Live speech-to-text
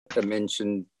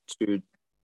mention to,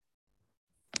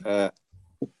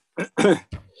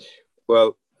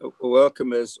 well,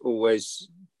 welcome as always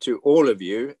to all of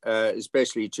you,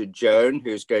 especially to Joan,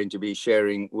 who's going to be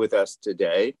sharing with us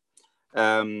today.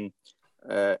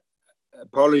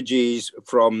 Apologies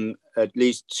from at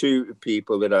least two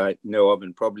people that I know of,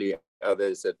 and probably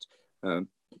others that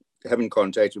haven't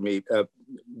contacted me.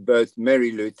 Both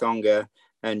Mary Luthonga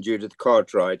and Judith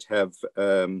Cartwright have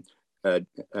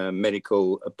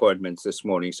medical appointments this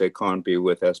morning, so can't be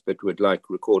with us, but would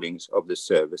like recordings of the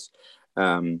service.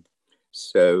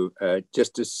 So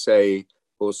just to say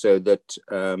also that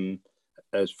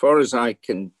as far as I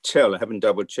can tell, I haven't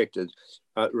double checked it,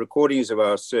 recordings of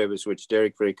our service, which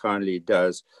Derek very kindly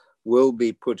does, will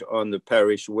be put on the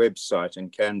parish website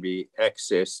and can be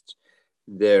accessed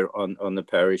there on the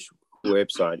parish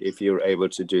website if you're able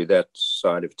to do that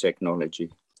side of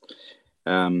technology.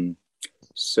 Yeah.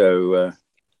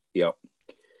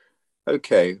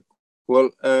 Okay.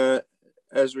 Well,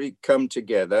 as we come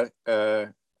together,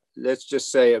 let's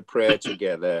just say a prayer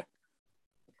together.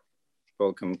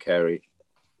 Welcome, Carrie.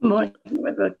 Morning.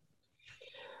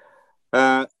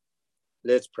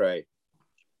 Let's pray.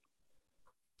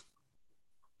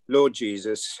 Lord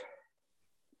Jesus,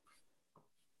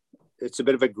 it's a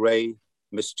bit of a grey,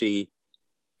 misty,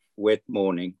 wet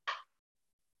morning,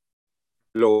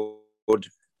 Lord,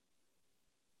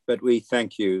 but we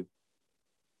thank you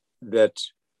that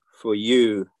for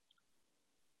you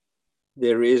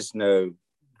there is no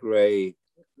grey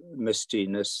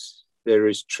mistiness. There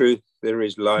is truth, there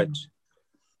is light,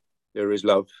 there is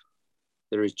love,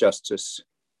 there is justice.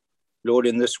 Lord,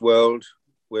 in this world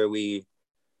where we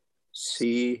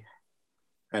see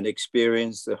and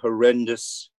experience the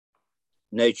horrendous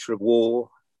nature of war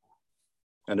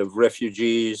and of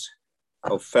refugees,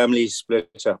 of families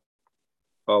split up,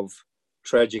 of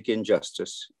tragic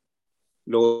injustice,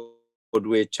 Lord,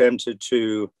 we're tempted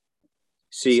to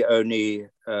see only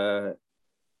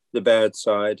the bad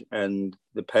side and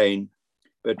the pain,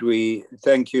 but we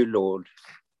thank you, Lord,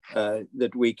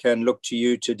 that we can look to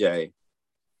you today.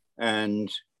 And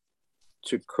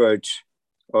to quote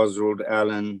Oswald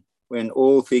Allen, when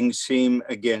all things seem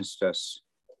against us,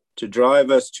 to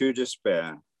drive us to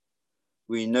despair,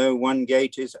 we know one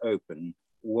gate is open,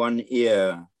 one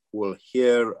ear will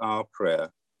hear our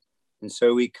prayer. And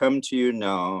so we come to you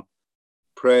now,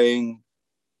 praying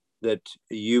that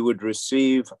you would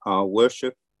receive our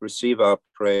worship, receive our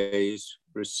praise,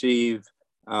 receive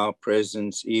our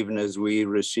presence, even as we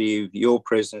receive your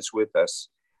presence with us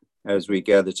as we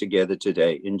gather together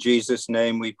today. In Jesus'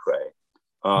 name we pray.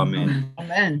 Amen.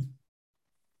 Amen.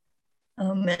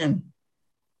 Amen.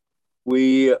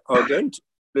 We are going to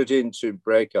split into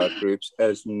breakout groups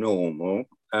as normal.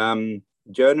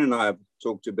 Joan and I have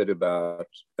talked a bit about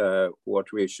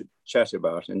what we should chat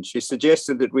about, and she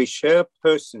suggested that we share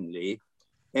personally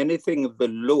anything of the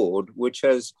Lord which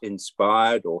has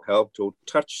inspired or helped or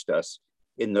touched us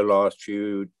in the last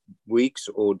few weeks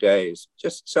or days.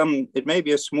 Just some, it may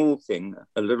be a small thing,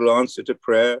 a little answer to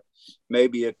prayer,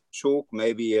 maybe a talk,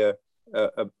 maybe a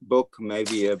book,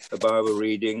 maybe a Bible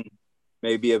reading,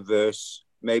 maybe a verse,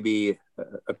 maybe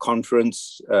a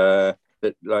conference that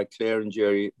like Claire and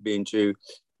Jerry been to,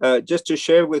 just to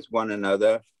share with one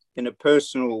another in a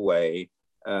personal way,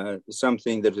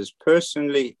 something that has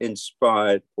personally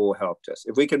inspired or helped us.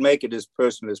 If we can make it as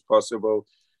personal as possible,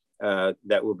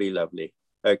 that will be lovely.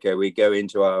 Okay, we go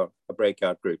into our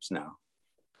breakout groups now.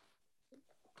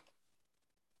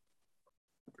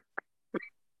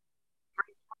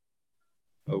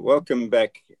 Welcome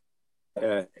back,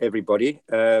 everybody.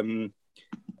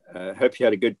 Hope you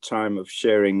had a good time of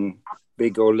sharing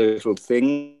big or little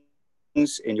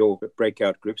things in your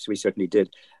breakout groups. We certainly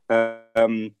did.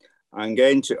 I'm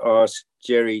going to ask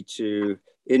Jerry to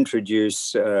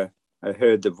introduce, I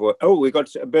heard the voice. Oh, we got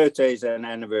birthdays and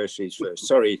anniversaries first.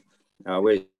 Sorry, I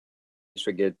always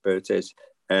forget birthdays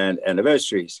and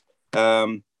anniversaries.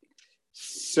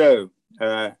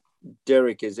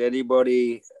 Derek, is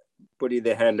anybody putting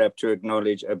their hand up to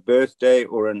acknowledge a birthday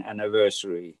or an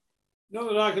anniversary? Not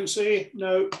that I can see,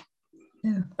 no.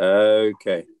 Yeah.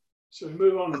 Okay. So we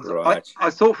move on. Right.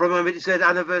 I thought for a moment it said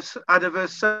anniversary, but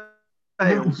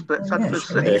it's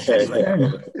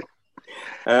anniversary.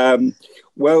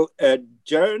 Well,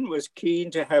 Joan was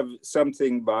keen to have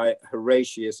something by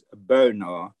Horatius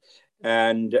Bonar,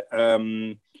 and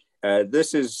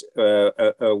this is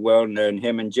a well-known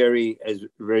hymn, and Jerry has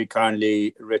very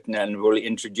kindly written and will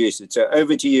introduce it. So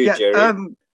over to you, Jerry.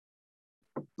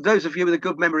 Those of you with a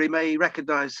good memory may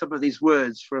recognise some of these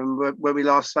words from when we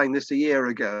last sang this a year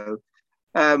ago.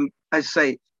 I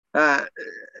say, an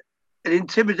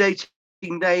intimidating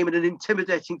name and an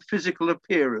intimidating physical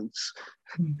appearance.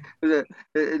 A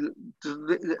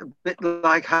bit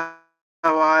like how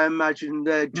I imagine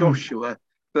Joshua.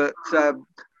 But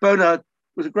Bernard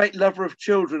was a great lover of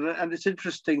children, and it's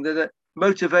interesting that a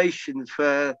motivation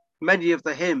for many of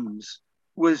the hymns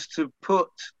was to put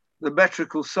the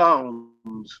metrical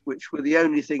psalms, which were the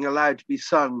only thing allowed to be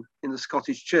sung in the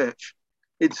Scottish church,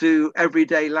 into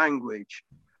everyday language.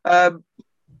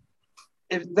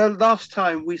 If the last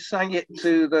time we sang it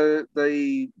to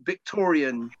the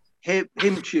Victorian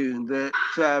hymn tune that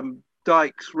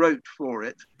Dykes wrote for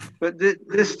it, but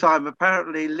this time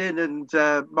apparently Lynn and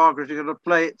Margaret are going to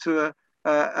play it to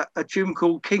a tune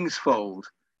called Kingsfold.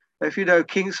 If you know,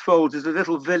 Kingsfold is a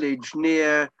little village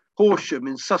near Horsham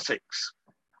in Sussex,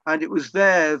 and it was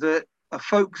there that a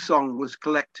folk song was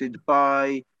collected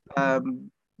by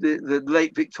the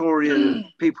late Victorian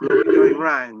people who were going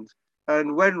round.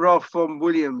 And when Ralph Vaughan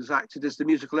Williams acted as the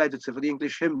musical editor for the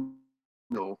English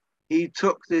hymnal, he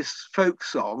took this folk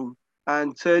song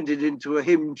and turned it into a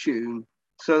hymn tune.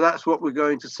 So that's what we're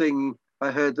going to sing,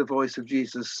 I Heard the Voice of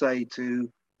Jesus Say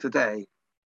to today.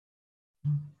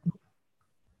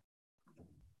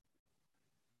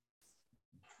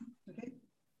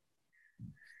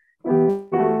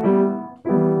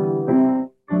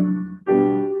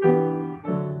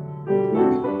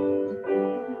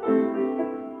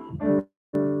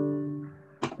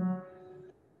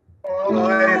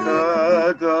 I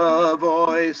heard the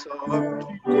voice of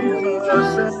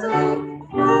Jesus say,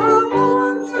 "Come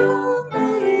unto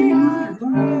me and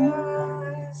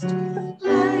rest.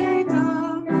 Lay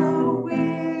down the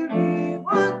weary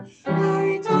one,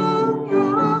 lay down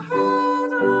your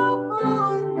head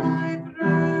upon my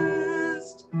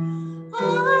breast."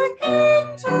 I came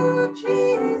to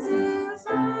Jesus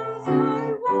as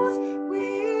I was,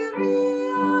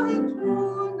 weary and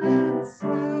worn and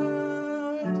sad.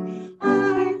 I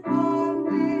found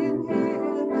in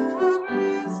him a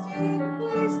resting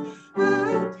place,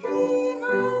 and he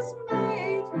has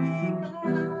made me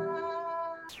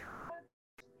glad.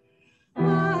 I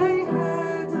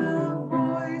heard the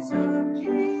voice of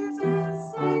Jesus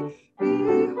say,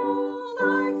 "Behold, I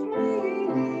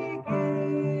freely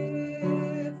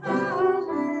give the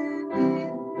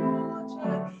living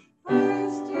water.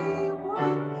 Thirsty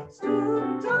one,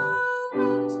 stoop down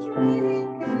and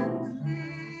drink and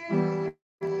live."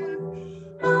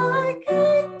 I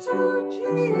came to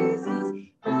Jesus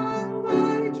and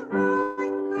I drank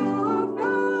of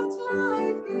that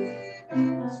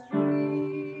life-giving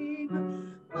stream.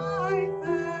 My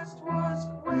thirst was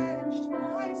quenched,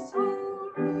 my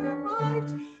soul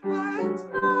revived, and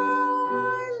now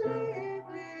I live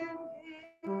in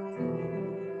him.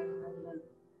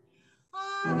 I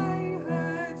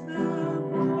heard the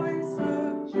voice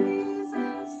of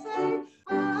Jesus say, "I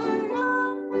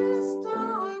am this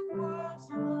dark world's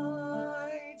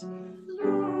light.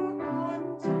 Look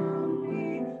unto me,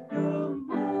 the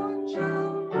morn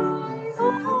shall rise,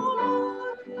 and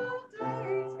all your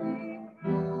days be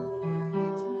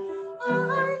bright." I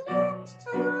looked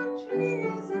to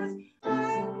Jesus,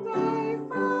 and I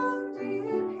found in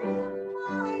him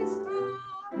my star,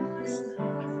 my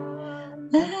sun.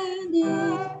 And in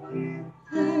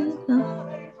his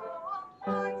light of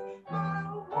life,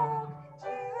 I'll walk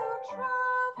till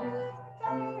traveling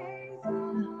days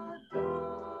are done.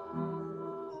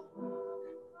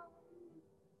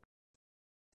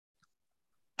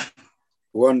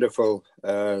 Wonderful.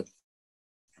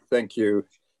 Thank you,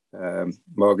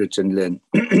 Margaret and Lynn.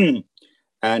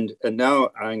 And now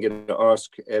I'm going to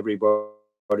ask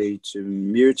everybody to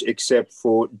mute except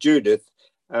for Judith.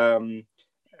 And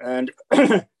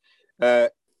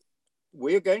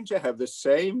we're going to have the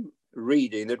same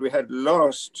reading that we had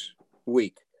last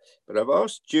week. But I've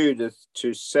asked Judith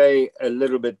to say a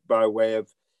little bit by way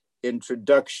of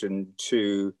introduction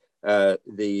to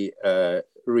the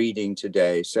reading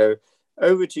today. So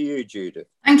over to you, Judith.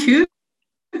 Thank you.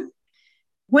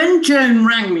 When Joan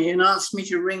rang me and asked me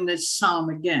to ring this psalm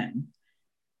again,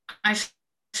 I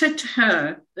said to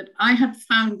her that I had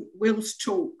found Will's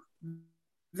talk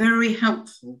very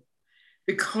helpful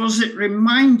because it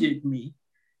reminded me,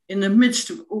 in the midst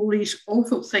of all these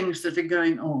awful things that are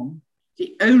going on,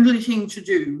 the only thing to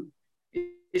do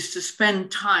is to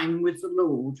spend time with the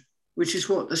Lord, which is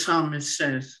what the psalmist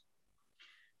says.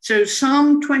 So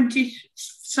Psalm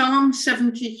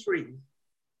 73.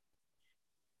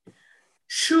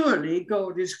 Surely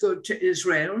God is good to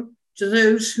Israel, to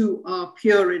those who are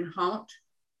pure in heart.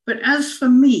 But as for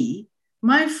me,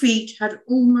 my feet had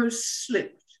almost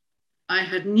slipped. I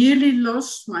had nearly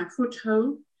lost my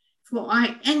foothold, for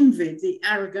I envied the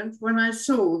arrogant when I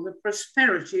saw the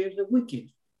prosperity of the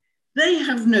wicked. They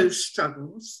have no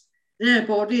struggles. Their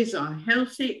bodies are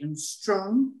healthy and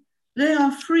strong. They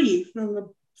are free from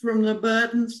the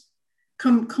burdens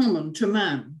common to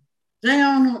man. They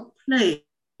are not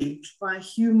plagued by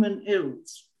human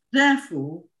ills.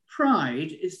 Therefore,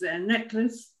 pride is their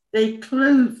necklace. They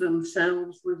clothe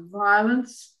themselves with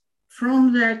violence.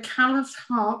 From their callous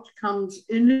heart comes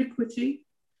iniquity.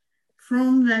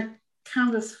 From their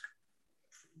callous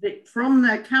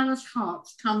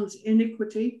hearts comes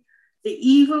iniquity. The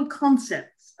evil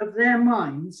concepts of their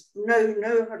minds know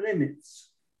no limits.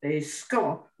 They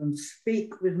scoff and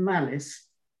speak with malice.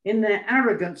 In their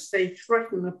arrogance, they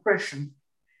threaten oppression.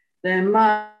 Their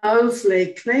mouths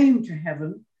lay claim to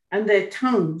heaven, and their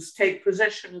tongues take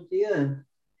possession of the earth.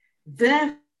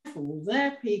 Therefore,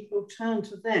 their people turn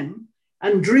to them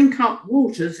and drink up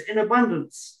waters in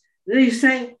abundance. They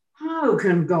say, how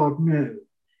can God know?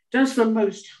 Does the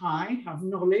Most High have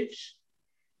knowledge?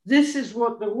 This is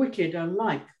what the wicked are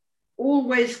like.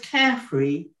 Always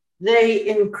carefree, they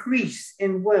increase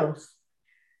in wealth.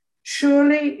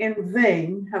 Surely in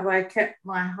vain have I kept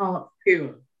my heart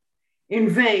pure. In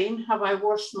vain have I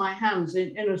washed my hands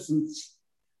in innocence.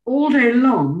 All day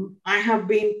long I have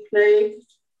been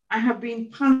plagued. I have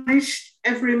been punished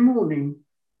every morning.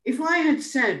 If I had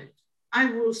said, I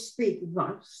will speak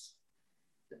thus,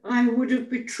 I would have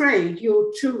betrayed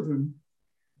your children.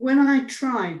 When I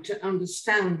tried to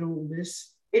understand all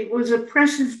this, it was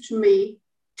oppressive to me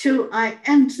till I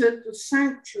entered the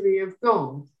sanctuary of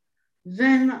God.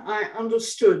 Then I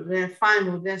understood their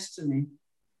final destiny.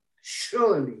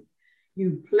 Surely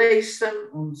you place them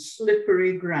on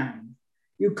slippery ground.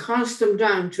 You cast them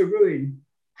down to ruin.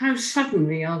 How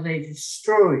suddenly are they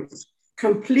destroyed,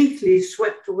 completely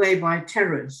swept away by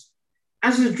terrors.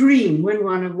 As a dream when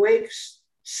one awakes,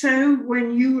 so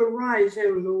when you arise, O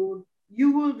Lord,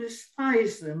 you will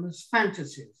despise them as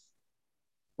fantasies.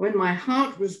 When my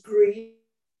heart was grieved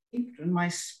and my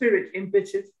spirit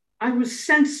embittered, I was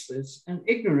senseless and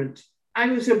ignorant. I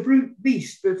was a brute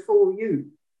beast before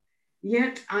you.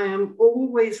 Yet I am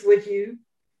always with you.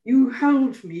 You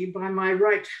hold me by my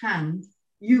right hand.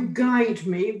 You guide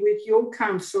me with your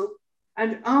counsel,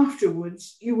 and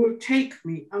afterwards you will take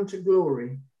me unto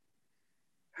glory.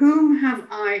 Whom have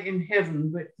I in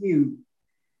heaven but you?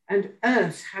 And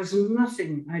earth has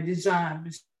nothing I desire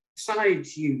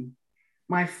besides you.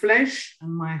 My flesh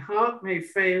and my heart may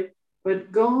fail,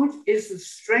 but God is the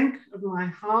strength of my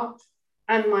heart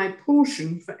and my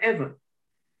portion forever.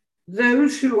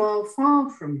 Those who are far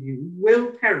from you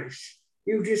will perish.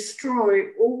 You destroy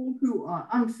all who are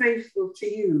unfaithful to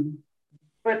you.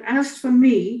 But as for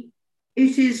me,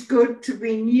 it is good to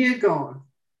be near God.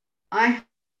 I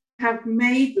have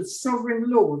made the sovereign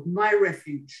Lord my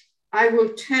refuge. I will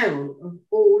tell of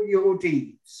all your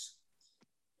deeds.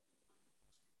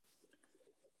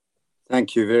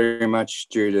 Thank you very much,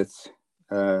 Judith.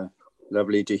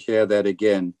 Lovely to hear that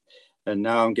again. And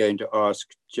now I'm going to ask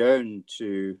Joan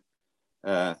to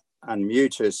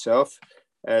unmute herself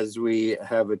as we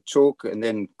have a talk and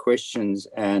then questions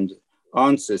and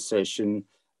answer session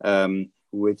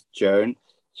with Joan.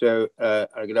 So I'm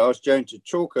going to ask Joan to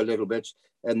talk a little bit,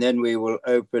 and then we will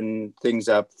open things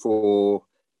up for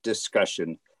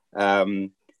discussion.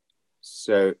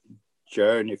 So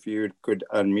Joan, if you could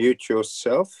unmute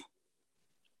yourself.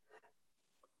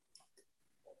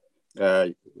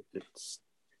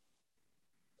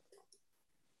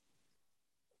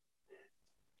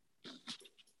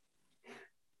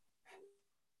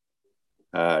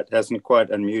 It hasn't quite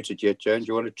unmuted yet, Joan. Do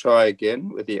you want to try again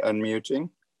with the unmuting?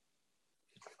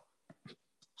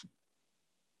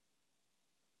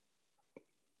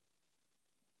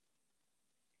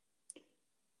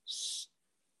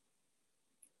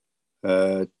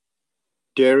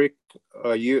 Derek,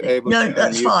 are you able to unmute? No,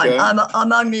 that's fine. Joan?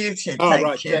 I'm unmuted. Oh, Thank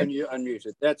right, you. Joan, you're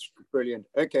unmuted. That's brilliant.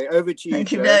 Okay, over to you,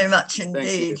 Thank you Joan. very much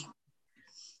indeed.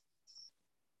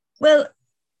 Well,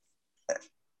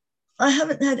 I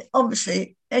haven't had,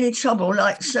 obviously, any trouble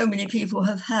like so many people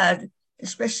have had,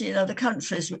 especially in other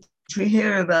countries, which we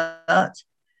hear about.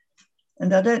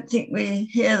 And I don't think we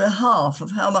hear the half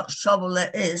of how much trouble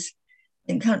there is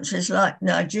in countries like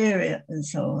Nigeria and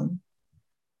so on.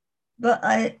 But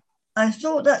I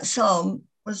thought that psalm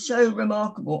was so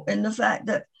remarkable in the fact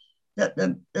that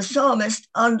the psalmist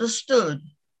understood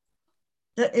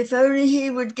that if only he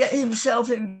would get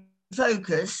himself in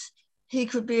focus, he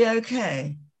could be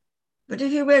okay. But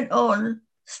if he went on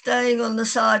staying on the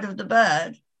side of the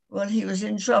bad, well, he was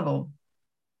in trouble.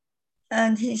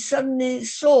 And he suddenly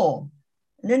saw,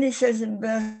 and then he says in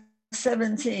verse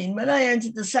 17, when I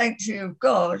entered the sanctuary of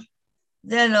God,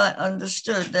 then I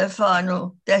understood their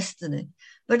final destiny.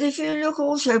 But if you look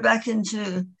also back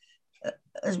into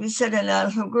as we said in our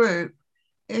little group,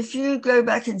 if you go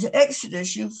back into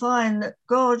Exodus, you find that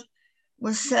God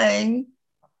was saying,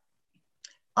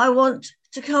 I want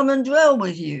to come and dwell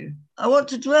with you. I want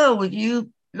to dwell with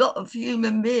you, lot of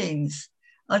human beings.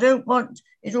 I don't want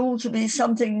it all to be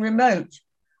something remote.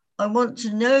 I want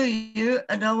to know you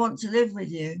and I want to live with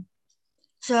you.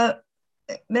 So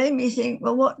it made me think,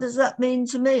 well, what does that mean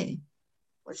to me?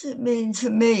 What does it mean to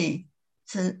me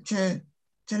to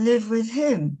live with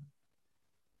him?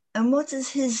 And what is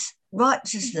his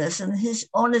righteousness and his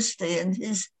honesty and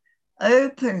his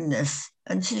openness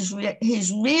and his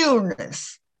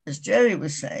realness, as Jerry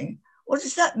was saying, what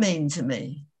does that mean to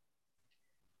me?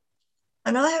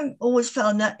 And I haven't always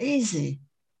found that easy,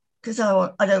 because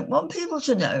I don't want people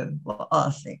to know what I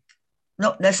think.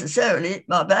 Not necessarily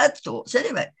my bad thoughts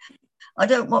anyway. I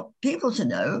don't want people to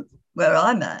know where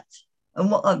I'm at and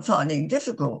what I'm finding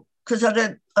difficult, because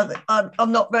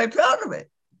I'm not very proud of it.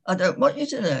 I don't want you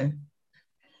to know.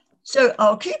 So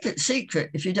I'll keep it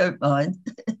secret if you don't mind.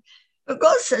 But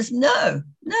God says, no.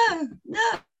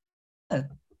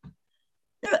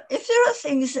 If there are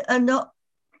things that are not,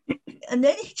 and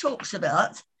then he talks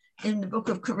about, in the book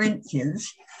of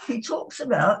Corinthians, he talks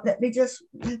about,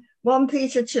 1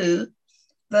 Peter 2,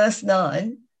 verse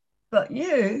 9, but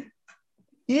you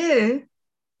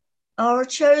are a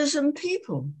chosen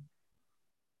people,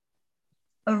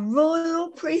 a royal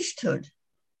priesthood,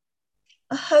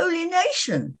 a holy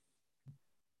nation,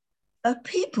 a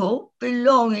people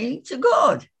belonging to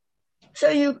God.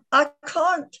 So I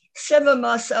can't sever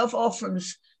myself off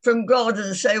from God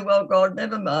and say, well, God,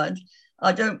 never mind.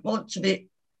 I don't want to be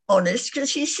honest,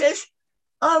 because he says,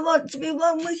 I want to be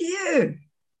one with you.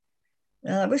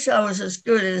 Now, I wish I was as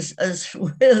good as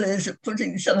Will is at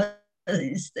putting some of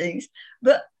these things.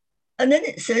 And then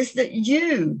it says that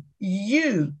you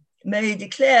may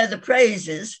declare the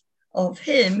praises of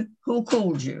him who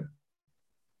called you.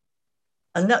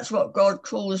 And that's what God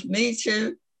calls me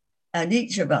to, and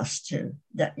each of us to,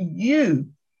 that you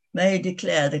may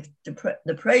declare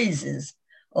the praises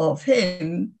of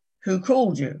him who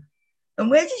called you. And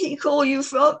where did he call you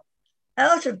from?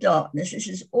 Out of darkness. This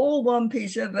is all 1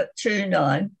 Peter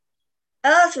 2:9.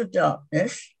 Out of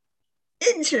darkness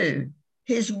into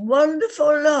his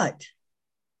wonderful light.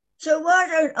 So why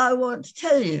don't I want to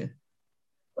tell you?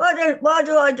 Why do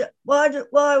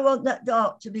I want that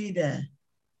dark to be there?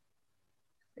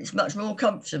 It's much more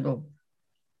comfortable.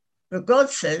 But God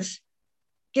says,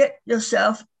 get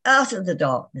yourself out of the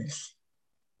darkness.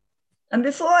 And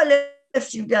before I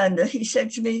left Uganda, he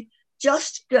said to me,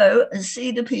 just go and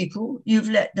see the people you've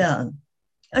let down.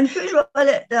 And who do I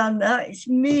let down now? It's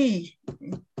me.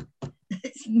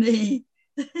 It's me.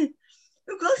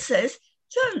 But God says,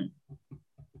 Joan,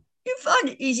 you find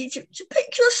it easy to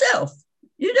pick yourself.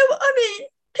 You know what I mean?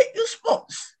 Pick your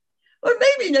spots. Well,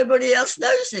 maybe nobody else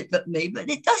knows it but me, but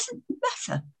it doesn't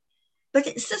matter. But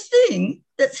it's the thing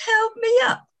that's held me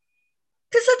up,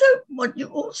 because I don't want you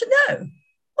all to know.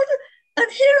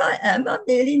 And here I am, I'm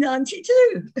nearly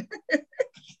 92.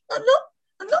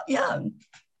 I'm not young,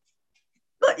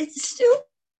 but it still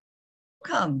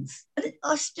comes, and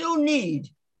I still need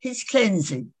his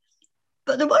cleansing.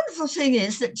 But the wonderful thing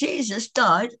is that Jesus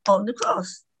died on the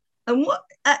cross. And what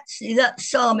actually that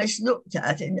psalmist looked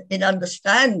at in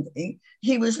understanding,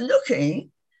 he was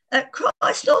looking at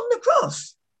Christ on the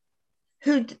cross.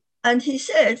 And he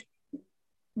said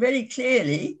very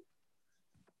clearly,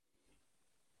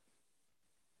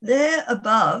 there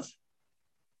above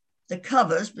the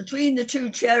covers between the two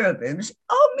cherubims,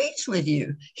 I'll meet with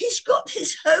you. He's got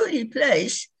his holy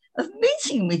place of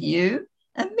meeting with you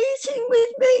and meeting with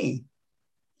me.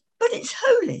 But it's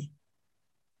holy.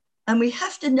 And we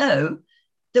have to know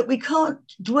that we can't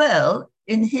dwell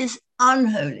in his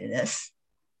unholiness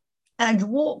and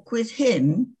walk with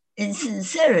him in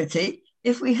sincerity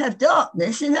if we have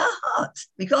darkness in our hearts.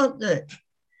 We can't do it,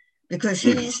 because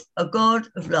he's a God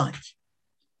of light.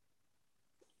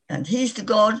 And he's the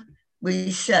God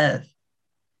we serve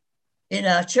in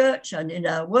our church and in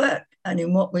our work and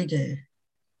in what we do.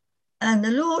 And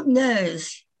the Lord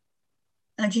knows.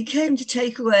 And he came to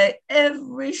take away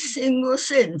every single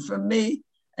sin from me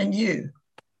and you,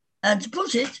 and to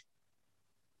put it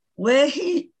where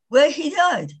he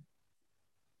died.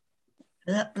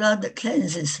 That blood that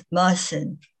cleanses my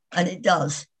sin, and it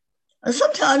does. And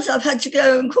sometimes I've had to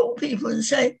go and call people and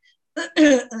say,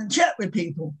 and chat with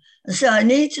people and say, I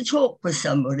need to talk with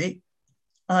somebody.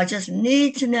 I just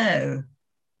need to know.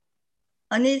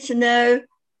 I need to know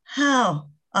how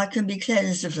I can be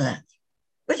cleansed of that.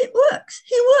 But it works.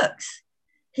 He works.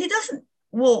 He doesn't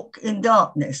walk in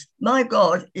darkness. My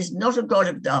God is not a God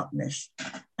of darkness,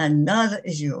 and neither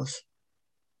is yours.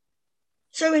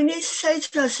 So we need to say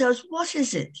to ourselves, what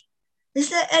is it? Is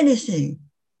there anything?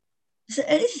 Is there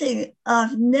anything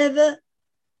I've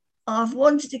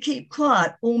wanted to keep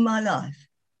quiet all my life?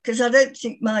 Because I don't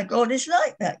think my God is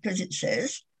like that, because it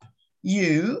says,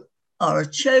 you are a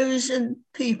chosen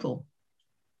people.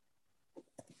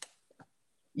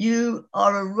 You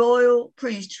are a royal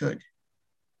priesthood.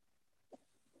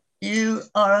 You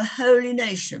are a holy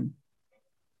nation.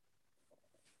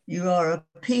 You are a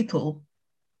people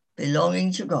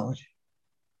belonging to God.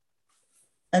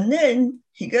 And then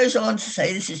he goes on to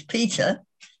say, this is Peter.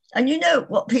 And you know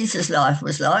what Peter's life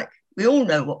was like. We all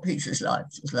know what Peter's life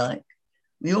was like.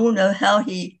 We all know how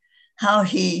he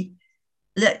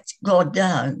let God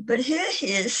down. But here he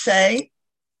is saying,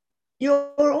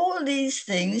 you're all these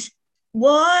things.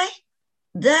 Why?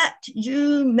 That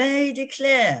you may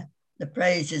declare the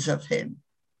praises of him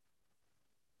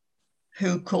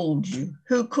who called you,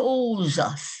 who calls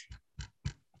us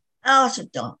out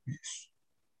of darkness.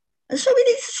 And so we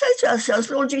need to say to ourselves,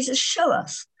 Lord Jesus, show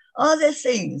us, are there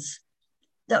things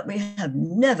that we have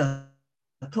never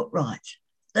put right,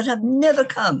 that have never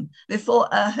come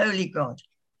before our holy God?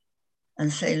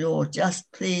 And say, Lord,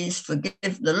 just please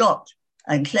forgive the lot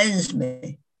and cleanse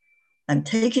me and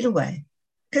take it away.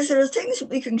 Because there are things that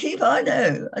we can keep, I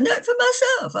know it for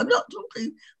myself. I'm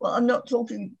not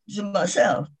talking to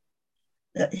myself.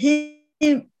 That he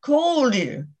called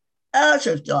you out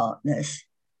of darkness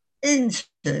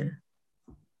into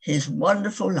his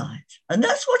wonderful light. And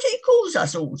that's what he calls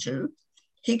us all to.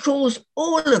 He calls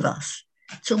all of us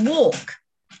to walk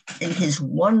in his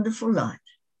wonderful light.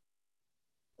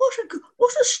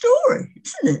 What a story,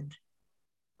 isn't it?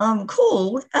 I'm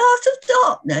called out of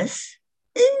darkness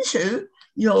into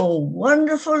your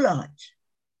wonderful light.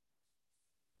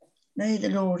 May the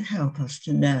Lord help us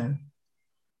to know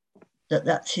that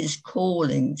that's his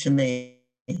calling to me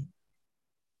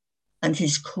and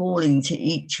his calling to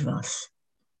each of us.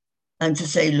 And to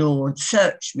say, Lord,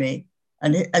 search me.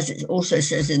 And as it also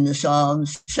says in the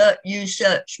Psalms, you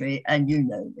search me and you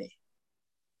know me.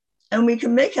 And we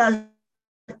can make our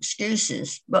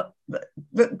excuses, but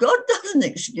God doesn't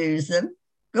excuse them.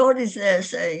 God is there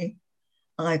saying,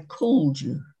 I called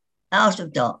you out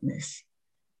of darkness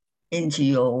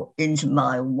into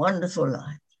my wonderful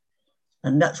light.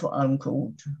 And that's what I'm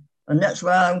called to. And that's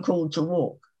where I'm called to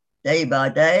walk, day by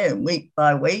day and week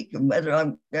by week, and whether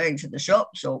I'm going to the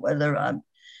shops or whether I'm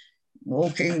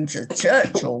walking to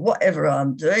church or whatever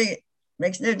I'm doing, it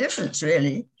makes no difference,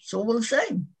 really. It's all the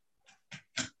same.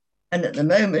 And at the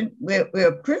moment,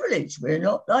 we're privileged. We're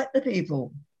not like the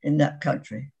people in that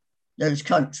country, those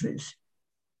countries.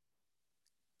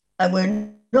 And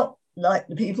we're not like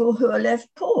the people who are left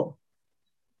poor.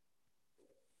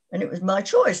 And it was my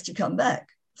choice to come back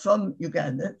from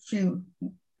Uganda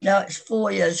now it's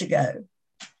 4 years ago.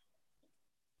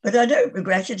 But I don't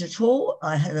regret it at all.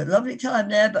 I had a lovely time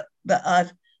there, but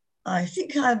I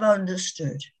think I've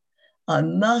understood.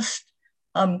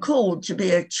 I'm called to be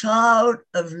a child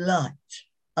of light.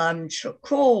 I'm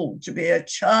called to be a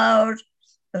child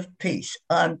of peace.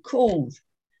 I'm called.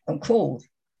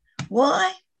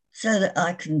 Why? So that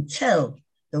I can tell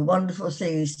the wonderful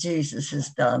things Jesus has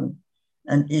done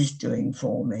and is doing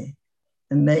for me.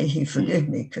 And may he forgive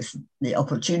me, because the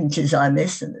opportunities I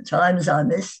miss and the times I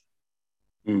miss,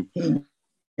 he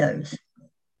knows.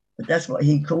 But that's what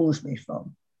he calls me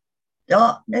from.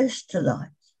 Darkness to light.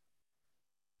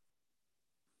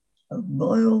 A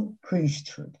royal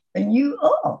priesthood. And you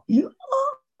are.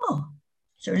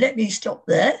 So let me stop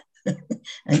there.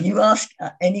 And you ask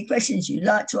any questions you'd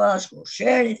like to ask, or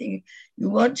share anything you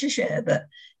want to share. But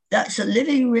that's a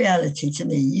living reality to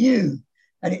me.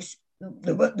 And it's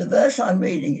the verse I'm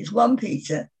reading is 1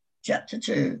 Peter chapter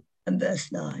 2 and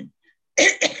verse 9.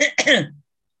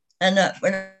 And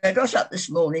when I got up this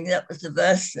morning, that was the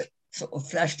verse that sort of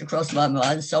flashed across my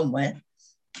mind somewhere.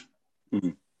 Mm-hmm.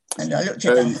 And I looked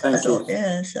at it and I thought,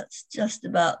 yes, that's just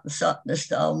about the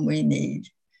psalm we need.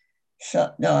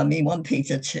 1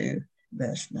 Peter 2,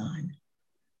 verse 9.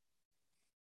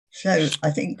 So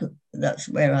I think that's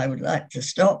where I would like to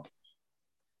stop.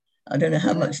 I don't know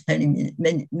how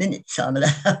many minutes I'm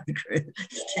allowed.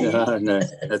 No,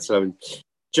 that's lovely.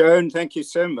 Joan, thank you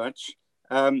so much.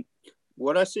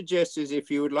 What I suggest is,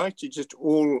 if you would like to just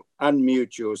all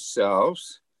unmute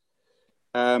yourselves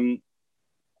and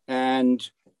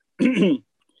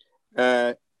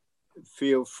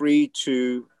feel free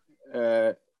to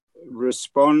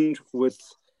respond with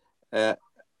a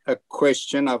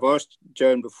question. I've asked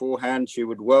Joan beforehand. She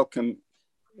would welcome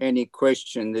any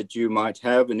question that you might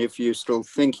have. And if you're still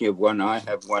thinking of one, I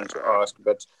have one to ask,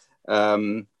 but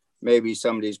maybe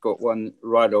somebody's got one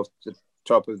right off the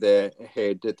top of their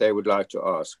head that they would like to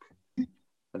ask?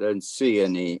 I don't see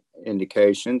any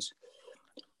indications.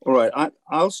 All right,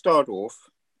 I'll start off.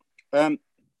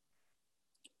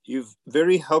 You've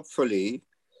very helpfully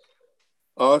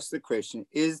asked the question,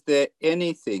 is there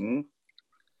anything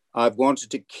I've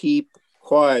wanted to keep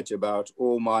quiet about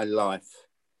all my life?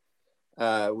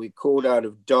 We called out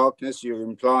of darkness. You're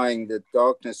implying that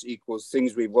darkness equals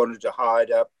things we wanted to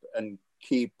hide up and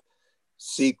keep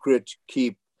secret,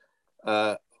 keep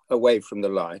away from the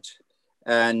light.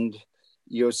 And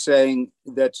you're saying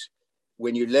that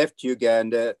when you left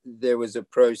Uganda, there was a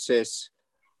process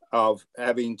of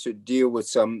having to deal with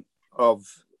some of,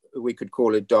 we could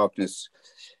call it darkness.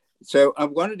 So I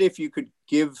wondered if you could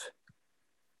give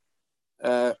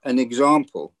an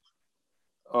example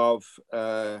of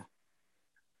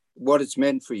what it's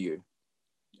meant for you,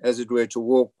 as it were, to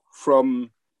walk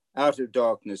from out of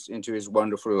darkness into his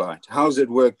wonderful light. How's it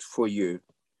worked for you?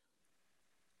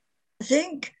 I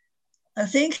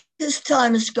think as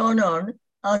time has gone on,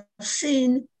 I've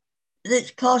seen that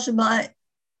it's part of my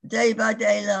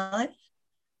day-by-day life.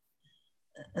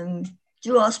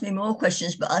 Do ask me more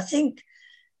questions, but I think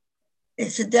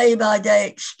it's a day-by-day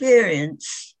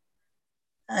experience,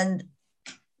 and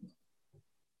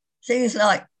things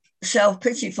like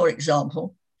self-pity, for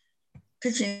example,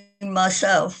 pitying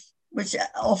myself, which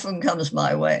often comes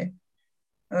my way.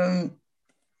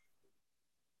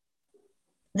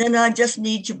 Then I just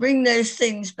need to bring those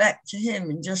things back to him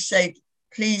and just say,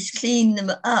 please clean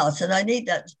them out. And I need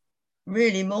that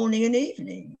really morning and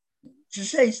evening to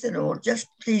say to the Lord, just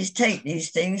please take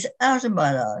these things out of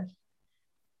my life,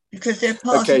 because they're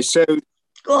part of... So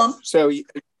go on. So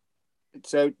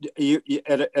you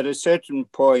at a certain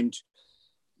point,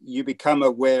 you become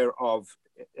aware of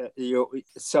your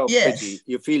self-pity. Yes.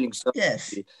 You're feeling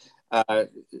self-pity.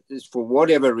 Yes. For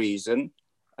whatever reason,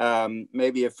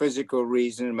 maybe a physical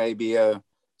reason, maybe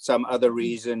some other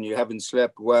reason, you haven't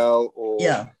slept well, or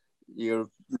you're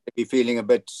maybe feeling a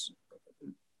bit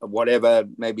whatever,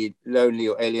 maybe lonely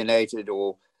or alienated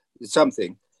or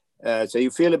something. So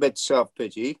you feel a bit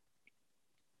self-pity.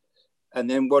 And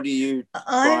then what do you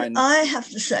find? I have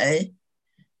to say,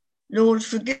 Lord,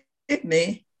 forgive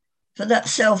me for that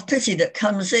self-pity that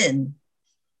comes in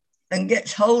and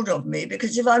gets hold of me,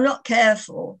 because if I'm not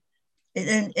careful,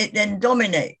 it then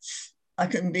dominates. I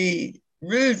can be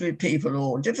rude with people,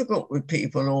 or difficult with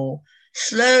people, or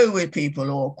slow with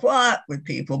people, or quiet with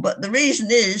people. But the reason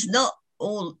is not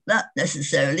all that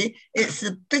necessarily. It's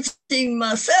the pitying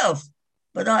myself.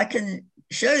 But I can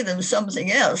show them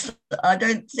something else that I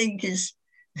don't think is...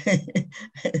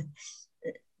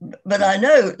 But I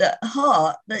know that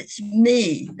heart, that's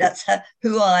me. That's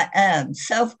who I am.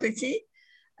 Self-pity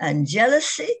and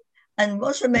jealousy. And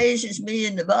what amazes me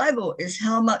in the Bible is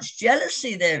how much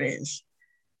jealousy there is.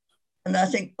 And I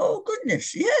think, oh,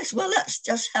 goodness, yes, well, that's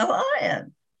just how I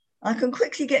am. I can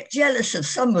quickly get jealous of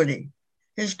somebody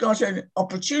who's got an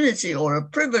opportunity or a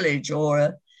privilege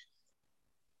or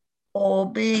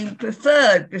being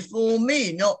preferred before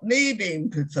me, not me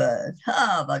being preferred.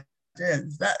 But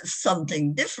that's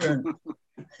something different.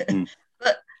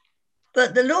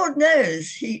 But the Lord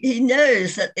knows, he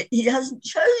knows that he hasn't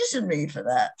chosen me for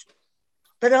that.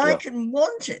 But I can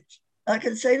want it. I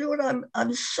can say, Lord,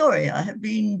 I'm sorry, I have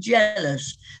been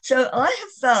jealous. So I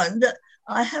have found that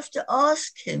I have to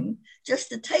ask him just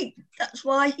to take, that's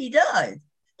why he died.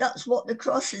 That's what the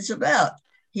cross is about.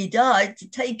 He died to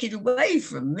take it away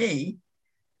from me.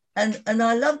 And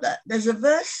I love that. There's a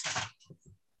verse,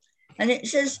 and it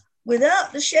says,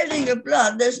 without the shedding of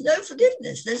blood, there's no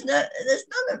forgiveness. There's none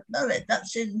of it.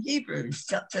 That's in Hebrews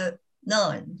chapter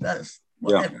 9. That's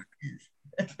whatever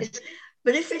it is.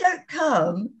 But if we don't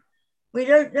come, we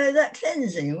don't know that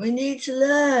cleansing. We need to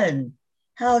learn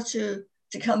how to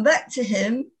come back to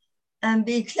him and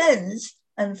be cleansed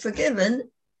and forgiven,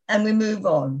 and we move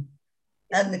on.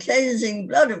 And the cleansing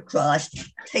blood of Christ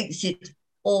takes it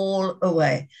all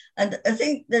away. And I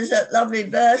think there's a lovely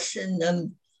verse in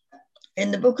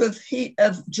the book of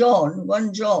John,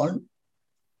 1 John.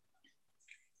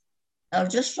 I'll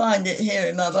just find it here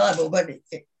in my Bible, but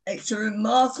it's a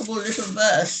remarkable little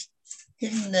verse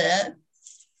hidden there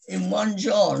in 1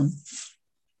 John.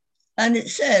 And it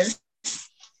says,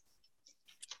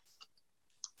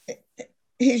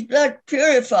 his blood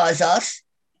purifies us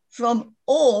from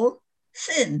all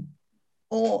sin,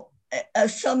 or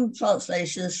as some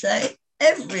translations say,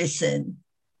 every sin.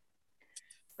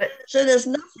 So there's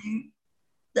nothing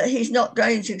that he's not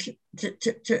going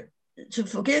to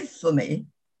forgive for me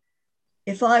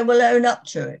if I will own up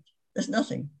to it. There's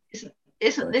nothing.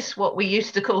 Isn't this what we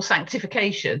used to call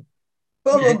sanctification?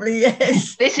 Probably,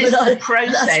 yes. This is the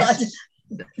process.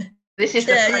 This is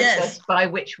the Yeah, process yes. by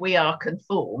which we are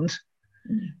conformed,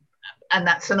 and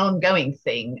that's an ongoing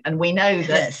thing. And we know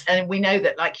that,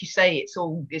 Yes. like you say, it's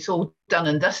all done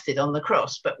and dusted on the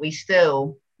cross, but we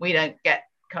don't get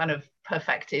kind of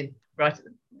perfected right,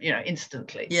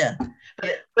 instantly. Yeah.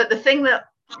 But the thing that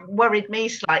worried me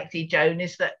slightly, Joan,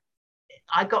 is that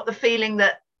I got the feeling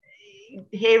that,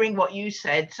 hearing what you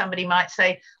said, somebody might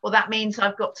say, well, that means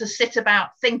I've got to sit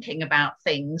about thinking about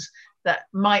things that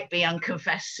might be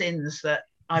unconfessed sins that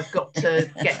I've got to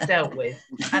get dealt with.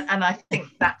 And I think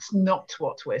that's not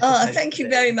what we're supposed to do. Thank you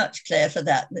very much, Claire, for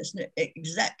that. That's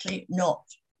exactly not.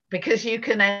 Because you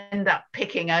can end up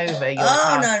picking over your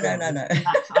no.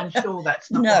 I'm sure that's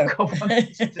not No. what God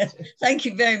wants to do. Thank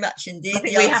you very much indeed. I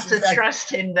think we have to trust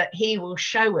him that he will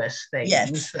show us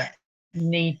things that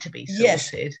need to be sorted.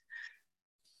 Yes.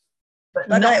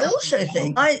 But I also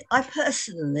think, I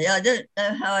personally, I don't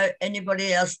know how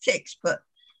anybody else ticks, but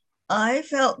I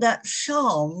felt that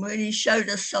psalm really showed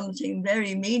us something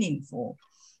very meaningful.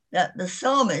 That the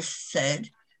psalmist said,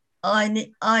 I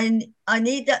need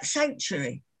that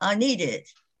sanctuary. I need it.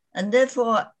 And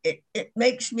therefore, it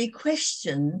makes me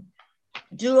question,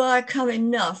 do I come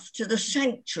enough to the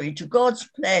sanctuary, to God's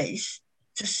place,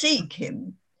 to seek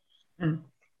him?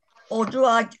 Or do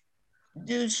I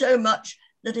do so much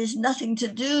that is nothing to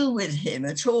do with him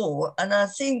at all? And I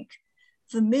think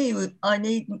for me, I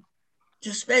need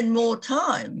to spend more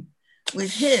time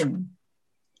with him.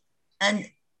 And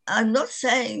I'm not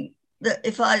saying that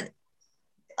if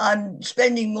I'm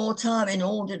spending more time in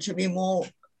order to be more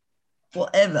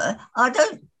whatever. I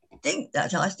don't think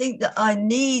that. I think that I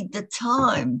need the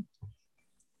time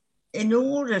in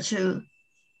order to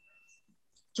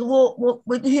walk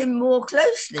with him more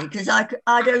closely, because I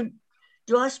don't.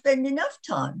 Do I spend enough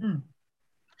time?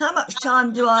 How much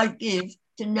time do I give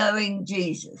to knowing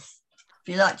Jesus,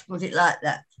 if you like to put it like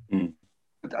that?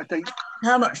 I think,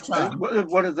 how much time?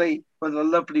 One of the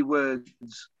lovely words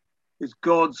is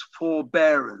God's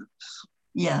forbearance.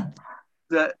 Yeah.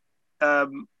 That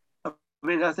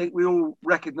I think we all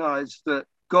recognise that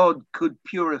God could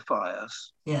purify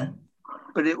us. Yeah.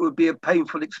 But it would be a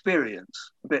painful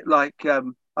experience, a bit like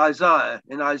Isaiah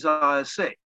in Isaiah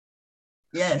 6.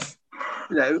 Yes.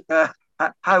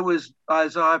 How was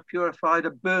Isaiah purified?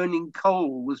 A burning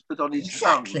coal was put on his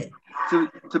tongue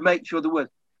to make sure the word.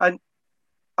 And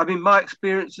I mean, my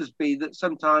experience has been that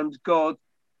sometimes God,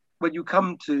 when you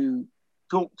come to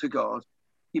talk to God,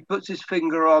 he puts his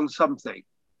finger on something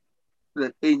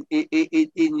that in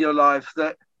your life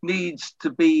that needs to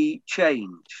be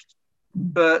changed.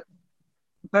 But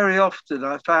very often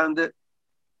I found that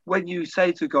when you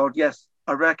say to God, yes,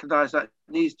 I recognize that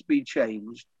needs to be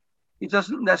changed, he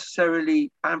doesn't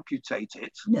necessarily amputate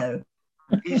it. No.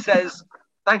 He says,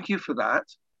 thank you for that.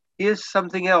 Here's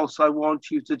something else I want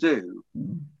you to do.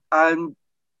 And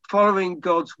following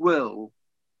God's will,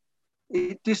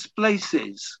 it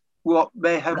displaces what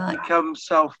may have become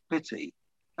self-pity.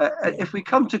 If we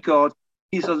come to God,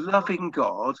 he's a loving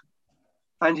God,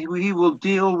 and he will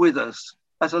deal with us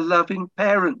as a loving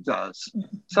parent does.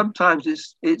 Sometimes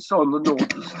it's on the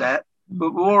naughty step,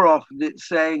 but more often it's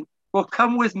saying, well,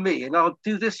 come with me and I'll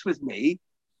do this with me,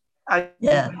 and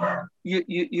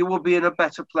you will be in a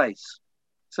better place.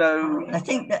 So I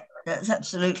think that's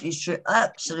absolutely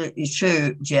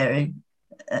true, Jerry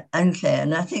and Claire.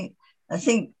 And I think,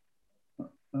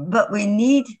 but we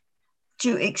need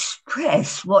to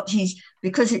express what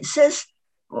because it says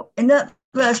in that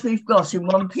verse we've got in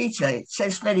 1 Peter, it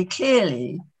says very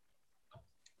clearly,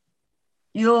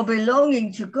 you're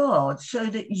belonging to God so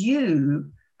that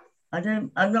you,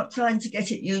 I'm not trying to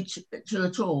get at you to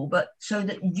at all, but so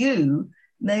that you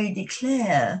may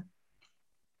declare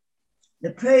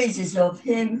the praises of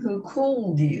him who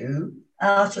called you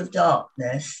out of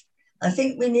darkness. I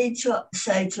think we need to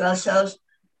say to ourselves,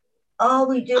 are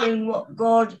we doing what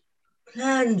God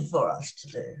planned for us to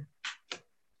do?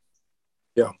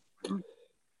 Yeah.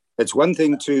 It's one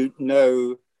thing to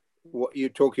know what you're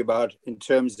talking about in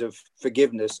terms of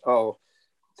forgiveness. Oh,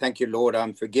 thank you, Lord,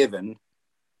 I'm forgiven.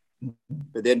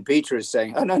 But then Peter is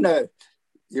saying, oh, no,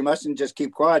 you mustn't just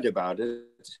keep quiet about it.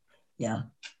 Yeah.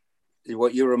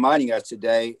 What you're reminding us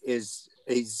today is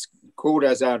he's called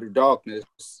us out of darkness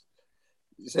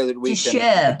so that we can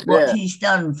share what he's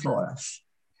done for us.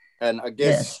 And I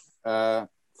guess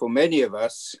for many of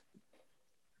us,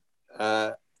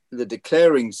 the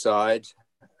declaring side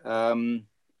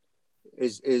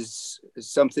is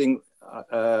something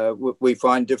we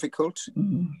find difficult.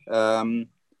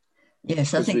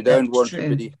 Yes, I think we don't want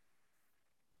true.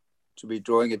 to be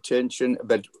drawing attention,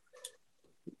 but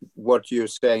what you're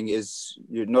saying is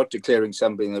you're not declaring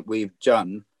something that we've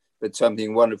done, but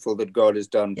something wonderful that God has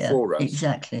done for us.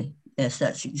 Exactly. Yes,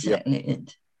 that's exactly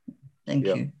it. Thank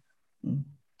you.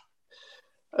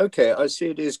 Okay, I see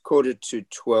it is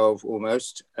 11:45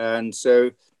 almost, and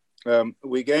so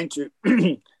we're going to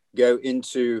go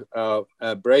into our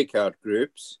breakout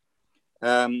groups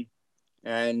and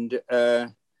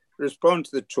respond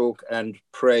to the talk and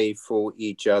pray for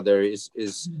each other is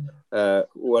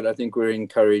what I think we're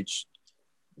encouraged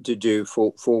to do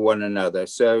for one another.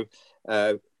 So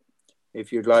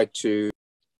if you'd like to.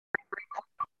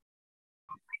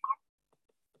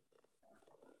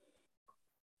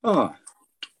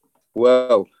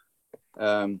 Well,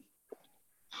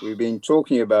 we've been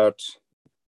talking about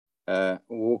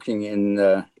walking in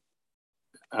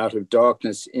out of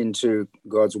darkness into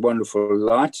God's wonderful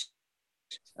light.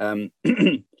 And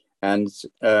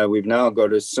we've now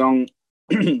got a song,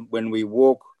 When We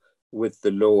Walk with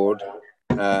the Lord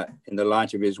in the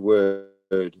light of his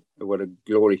word, what a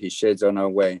glory he sheds on our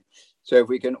way. So if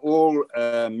we can all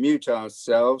mute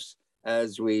ourselves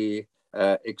as we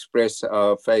express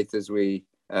our faith as we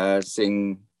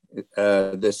sing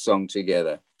this song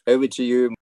together. Over to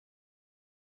you.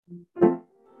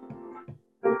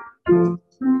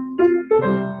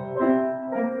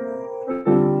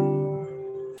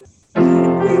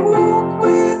 We walk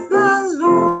with the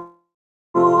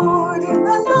Lord in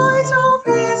the light of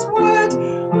his word.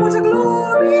 What a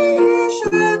glory he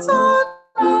sheds on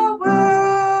our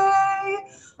way.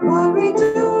 While we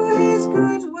do his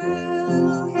good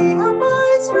will, he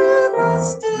abides with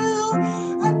us still,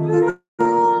 and with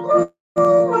all who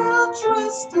will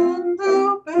trust and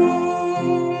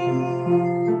obey.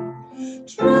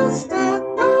 Trust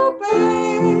and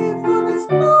obey, for there's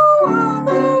no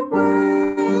other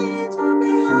way to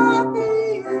be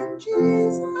happy in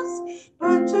Jesus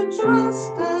but to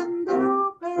trust and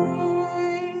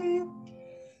obey.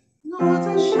 Not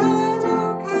a shadow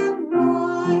can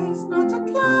rise, not a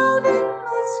cloud in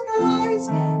the skies,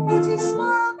 but his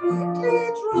smile quickly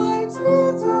drives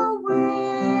it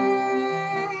away.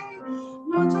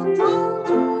 Not a doubt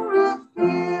or a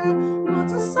fear,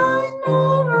 not a sign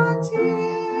nor a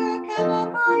tear can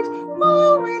abide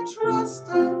while we trust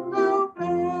and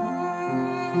obey.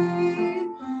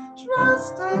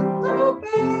 Trust and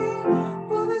obey,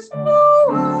 for there's no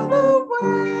other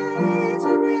way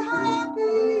to be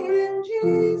happy in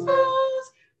Jesus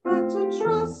but to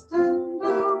trust and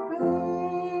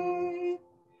obey.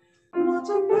 Not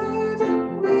a burden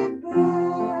we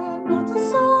bear, not a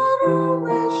sorrow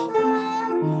we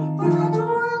share, but our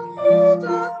toil he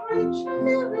doth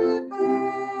richly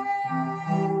repair.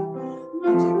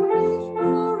 Not a grief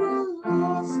nor a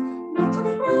loss, not a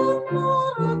frown nor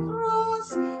a cross,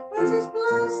 but is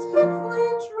blessed if we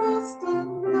trust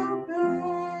and obey.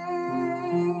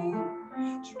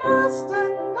 Trust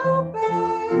and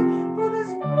obey, for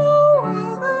there's no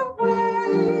other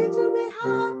way to be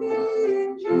happy in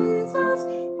Jesus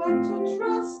but to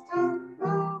trust and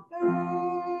obey.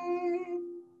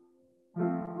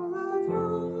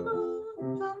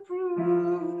 And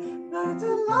prove the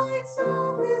delights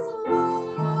of his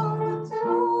love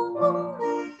until on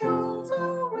the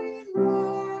altar we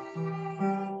lay.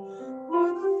 For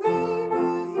the favor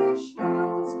he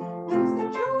shows and the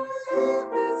joy he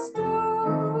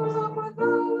bestows upon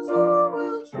those who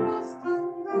will trust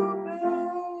and obey.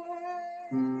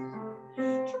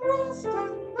 Trust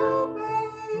and obey,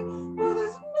 for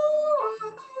there's no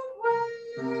other way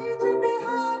to be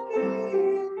happy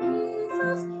in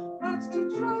Jesus but to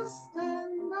trust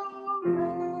and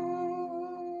obey.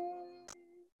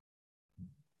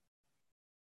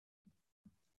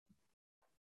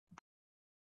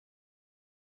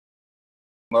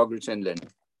 Margaret and Lynn.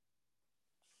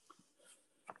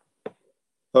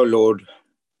 Oh Lord,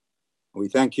 we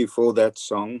thank you for that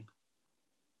song.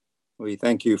 We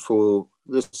thank you for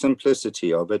the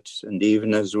simplicity of it. And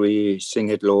even as we sing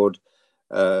it, Lord,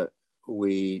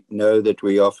 we know that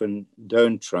we often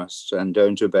don't trust and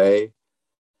don't obey.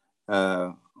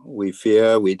 We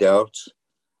fear, we doubt.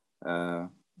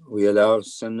 We allow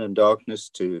sin and darkness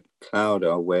to cloud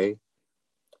our way.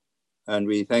 And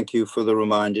we thank you for the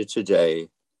reminder today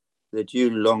that you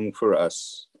long for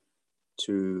us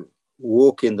to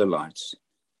walk in the light,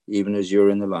 even as you're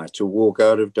in the light, to walk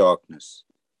out of darkness,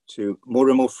 to more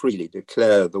and more freely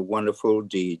declare the wonderful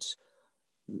deeds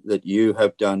that you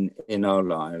have done in our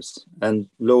lives. And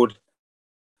Lord,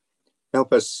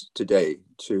 help us today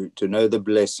to know the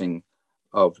blessing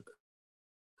of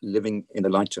living in the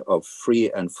light of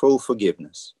free and full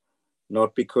forgiveness,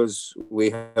 not because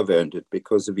we have earned it,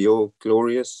 because of your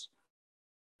glorious,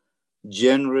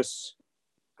 generous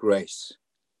grace,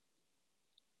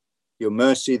 your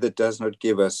mercy that does not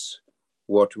give us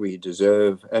what we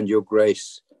deserve, and your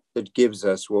grace that gives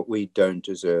us what we don't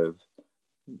deserve,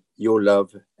 your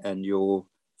love and your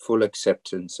full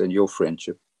acceptance and your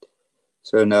friendship.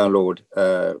 So now, Lord,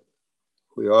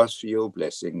 we ask for your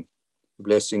blessing, the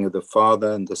blessing of the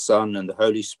Father and the Son and the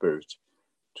Holy Spirit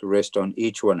to rest on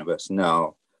each one of us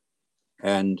now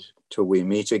and till we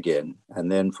meet again,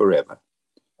 and then forever.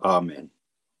 Amen.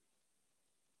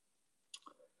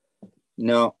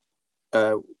 Now,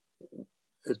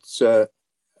 it's a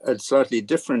slightly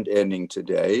different ending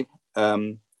today.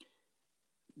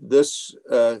 This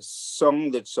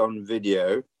song that's on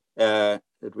video that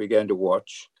we're going to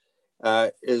watch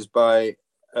is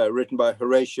written by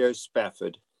Horatio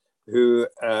Spafford, who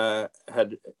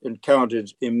had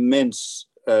encountered immense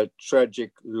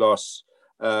tragic loss,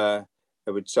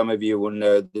 which some of you will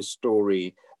know the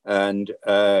story, and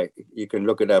you can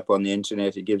look it up on the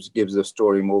internet. It gives the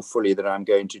story more fully than I'm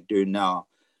going to do now.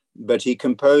 But he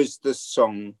composed this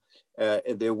song,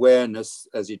 the awareness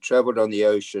as he traveled on the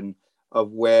ocean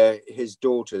of where his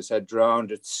daughters had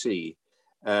drowned at sea.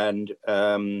 And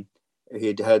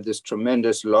he'd had this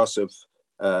tremendous loss of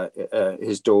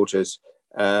his daughters.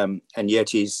 And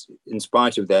yet in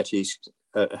spite of that, he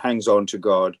hangs on to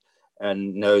God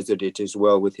and knows that it is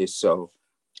well with his soul.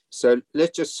 So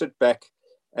let's just sit back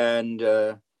and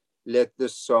let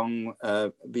this song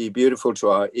be beautiful to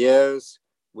our ears.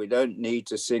 We don't need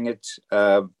to sing it,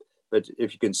 but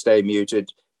if you can stay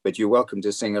muted, but you're welcome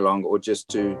to sing along or just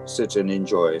to sit and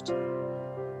enjoy it.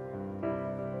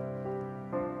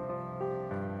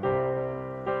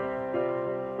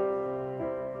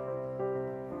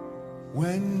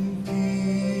 When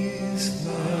peace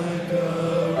like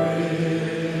a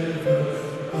river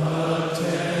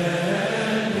attendeth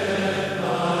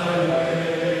my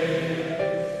way,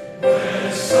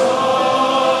 when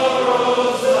sorrows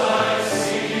like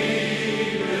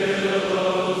sea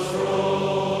billows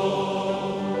roll,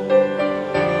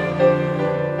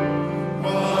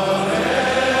 whatever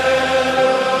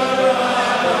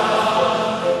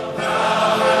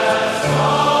thou hast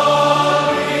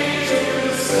taught me to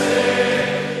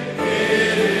say,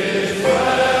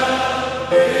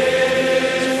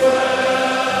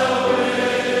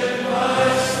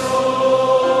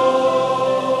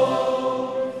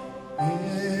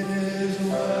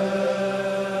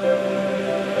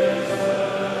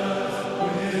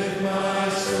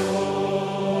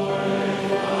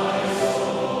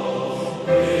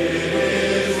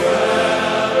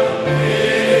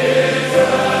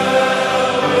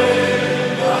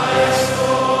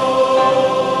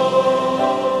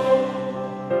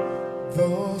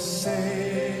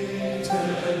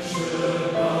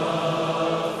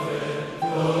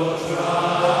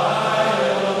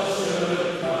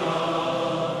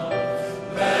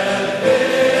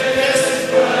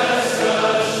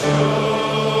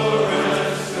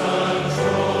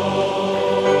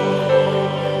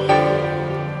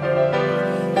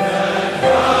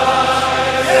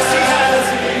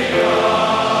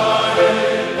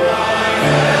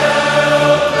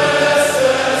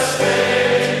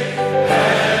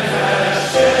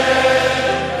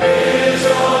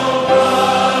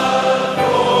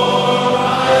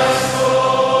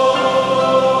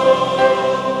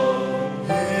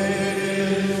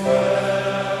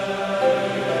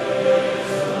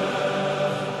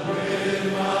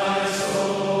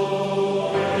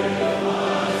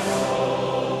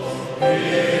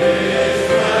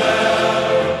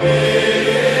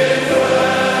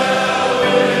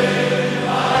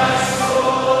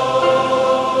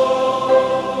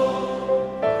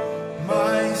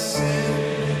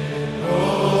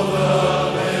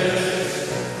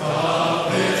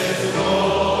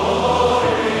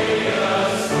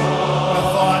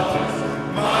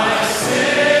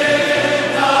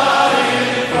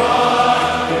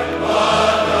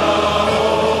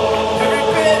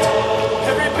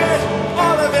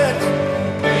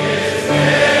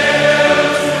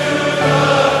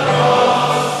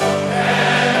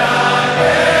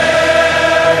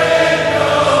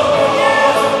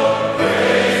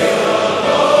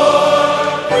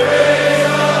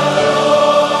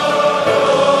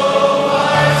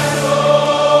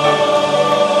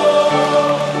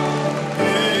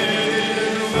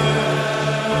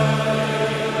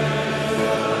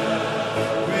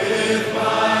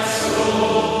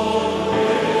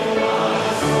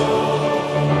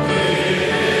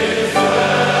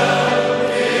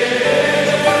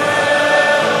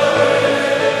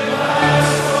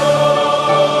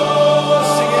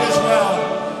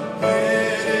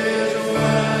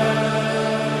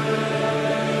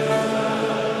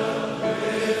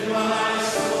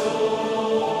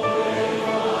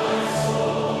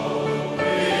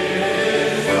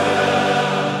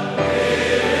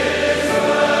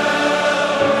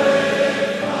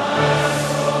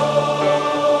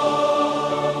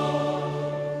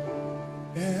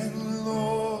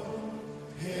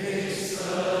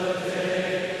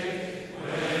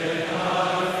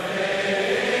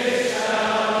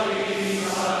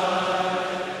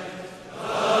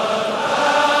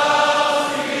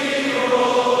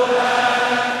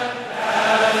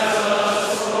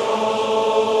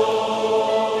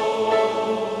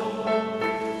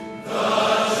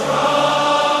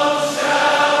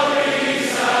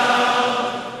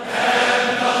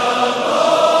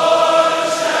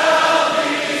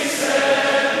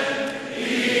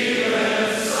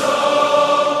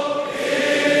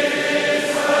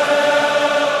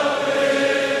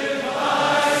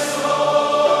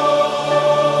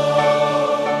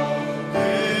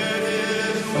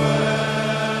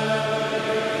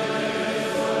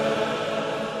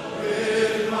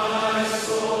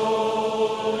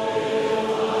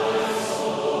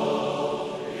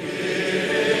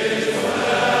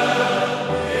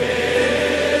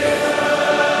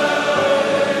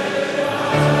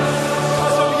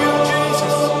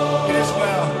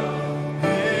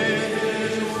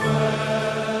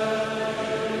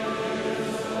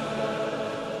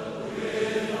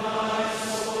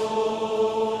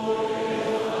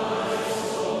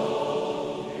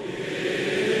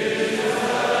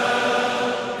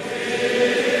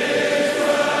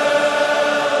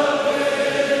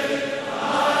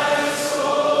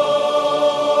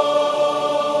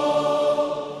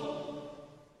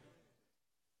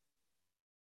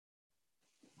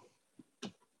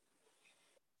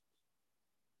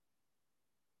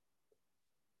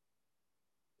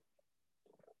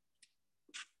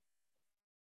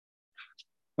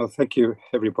 Well, thank you,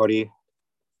 everybody.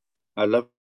 I love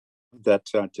that.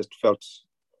 I just felt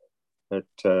that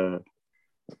it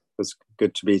was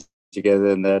good to be together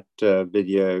in that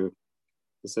video.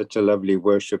 It's such a lovely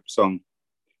worship song.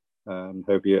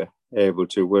 Hope you're able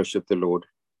to worship the Lord,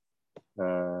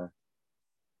 because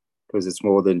it's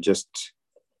more than just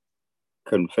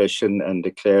confession and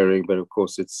declaring, but of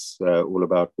course it's all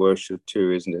about worship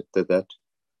too, isn't it? That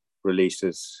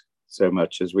releases so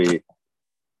much as we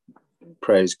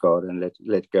praise God and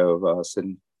let go of our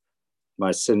sin. My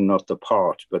sin, not the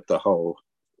part, but the whole.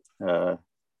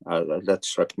 That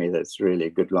struck me. That's really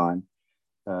a good line.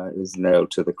 Is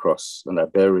nailed to the cross, and I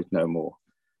bear it no more.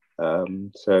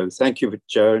 So thank you,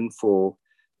 Joan, for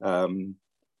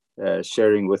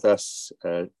sharing with us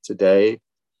today.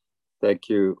 Thank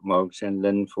you, Margaret and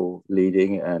Lynn, for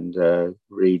leading and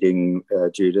reading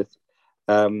Judith.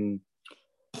 And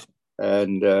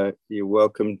you're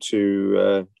welcome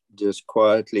to just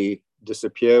quietly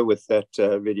disappear with that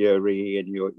video in your